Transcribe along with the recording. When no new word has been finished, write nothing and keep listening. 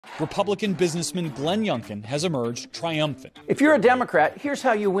Republican businessman Glenn Youngkin has emerged triumphant. If you're a Democrat, here's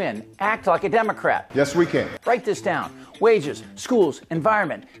how you win. Act like a Democrat. Yes, we can. Write this down. Wages, schools,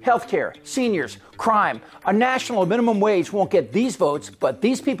 environment, healthcare, seniors, crime. A national minimum wage won't get these votes, but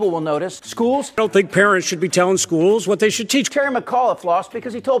these people will notice. Schools. I don't think parents should be telling schools what they should teach. Terry McAuliffe lost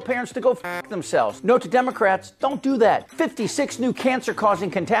because he told parents to go f*** themselves. Note to Democrats, don't do that. 56 new cancer-causing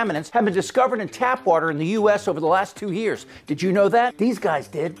contaminants have been discovered in tap water in the U.S. over the last 2 years. Did you know that? These guys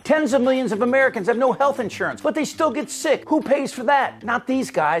did. Tens of millions of Americans have no health insurance, but they still get sick. Who pays for that? Not these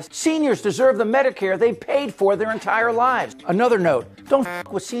guys. Seniors deserve the Medicare they've paid for their entire lives. Another note, don't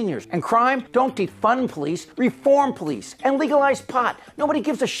f*** with seniors. And crime, don't defund police, reform police, and legalize pot. Nobody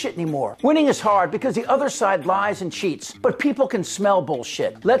gives a shit anymore. Winning is hard because the other side lies and cheats, but people can smell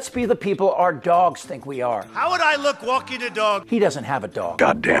bullshit. Let's be the people our dogs think we are. How would I look walking a dog? He doesn't have a dog.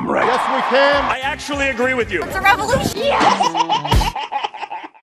 Goddamn right. Yes, we can. I actually agree with you. It's a revolution. Yes.